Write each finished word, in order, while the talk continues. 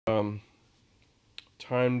Um,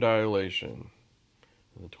 Time dilation,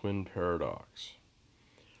 the twin paradox.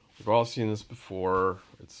 We've all seen this before.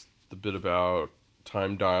 It's the bit about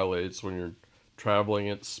time dilates when you're traveling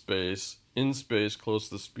in space close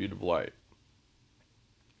to the speed of light.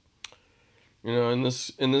 You know, in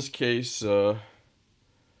this case,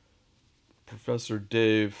 Professor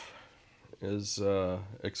Dave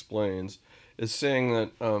explains is saying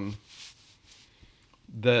that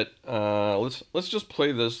let's just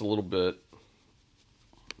play this a little bit.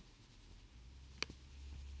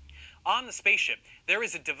 On the spaceship, there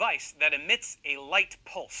is a device that emits a light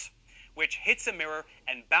pulse, which hits a mirror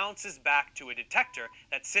and bounces back to a detector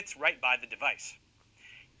that sits right by the device.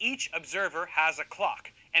 Each observer has a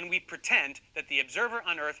clock, and we pretend that the observer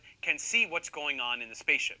on Earth can see what's going on in the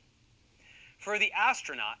spaceship. For the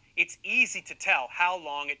astronaut, it's easy to tell how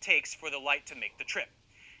long it takes for the light to make the trip.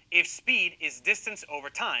 If speed is distance over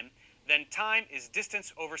time, then time is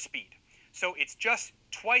distance over speed. So it's just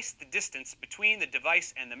twice the distance between the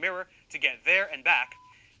device and the mirror to get there and back,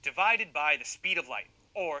 divided by the speed of light,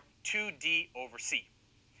 or 2d over c.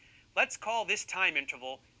 Let's call this time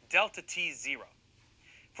interval delta t0.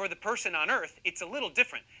 For the person on Earth, it's a little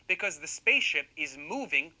different because the spaceship is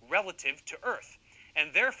moving relative to Earth,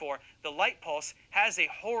 and therefore the light pulse has a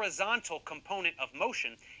horizontal component of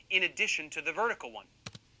motion in addition to the vertical one.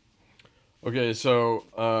 Okay,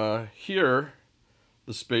 so here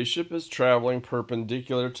the spaceship is traveling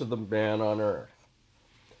perpendicular to the man on Earth.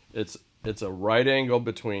 It's a right angle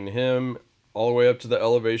between him all the way up to the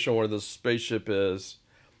elevation where the spaceship is,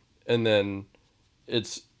 and then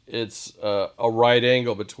it's a right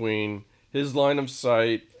angle between his line of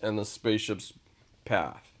sight and the spaceship's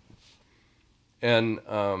path. And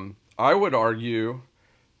I would argue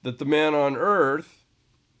that the man on Earth,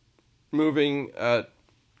 moving at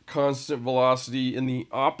constant velocity in the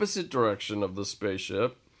opposite direction of the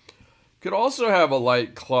spaceship, could also have a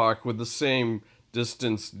light clock with the same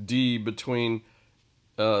distance d between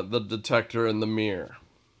the detector and the mirror.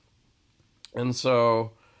 And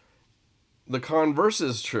so the converse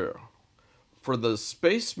is true. For the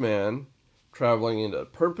spaceman traveling in a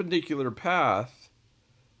perpendicular path,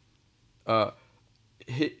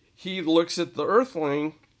 he looks at the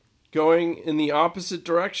Earthling going in the opposite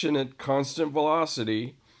direction at constant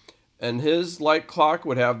velocity, and his light clock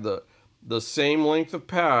would have the same length of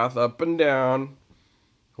path up and down,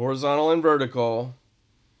 horizontal and vertical,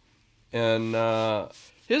 and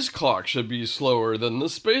his clock should be slower than the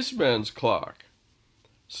spaceman's clock.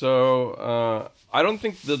 So I don't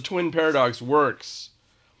think the twin paradox works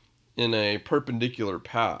in a perpendicular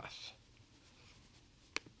path.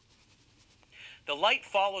 The light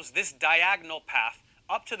follows this diagonal path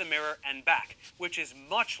up to the mirror and back, which is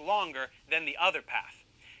much longer than the other path.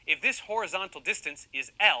 If this horizontal distance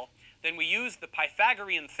is L, then we use the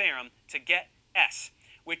Pythagorean theorem to get S,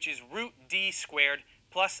 which is root d squared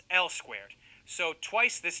plus L squared. So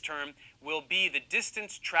twice this term will be the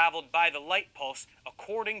distance traveled by the light pulse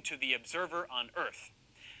according to the observer on Earth.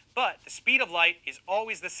 But the speed of light is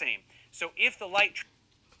always the same. So if the light...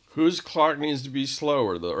 Whose clock needs to be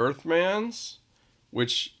slower? The Earthman's,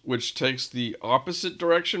 which takes the opposite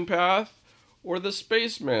direction path, or the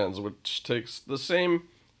spaceman's, which takes the same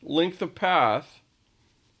length of path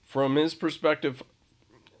from his perspective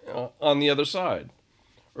on the other side?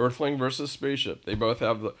 Earthling versus spaceship. They both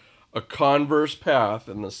have a converse path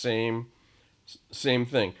and the same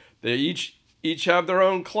thing. They each have their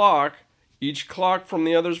own clock. Each clock from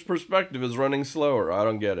the other's perspective is running slower. I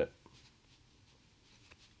don't get it.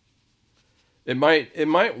 It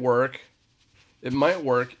might work. It might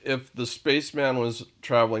work if the spaceman was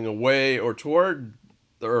traveling away or toward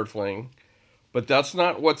the Earthling, but that's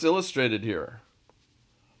not what's illustrated here.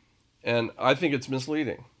 And I think it's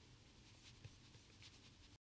misleading.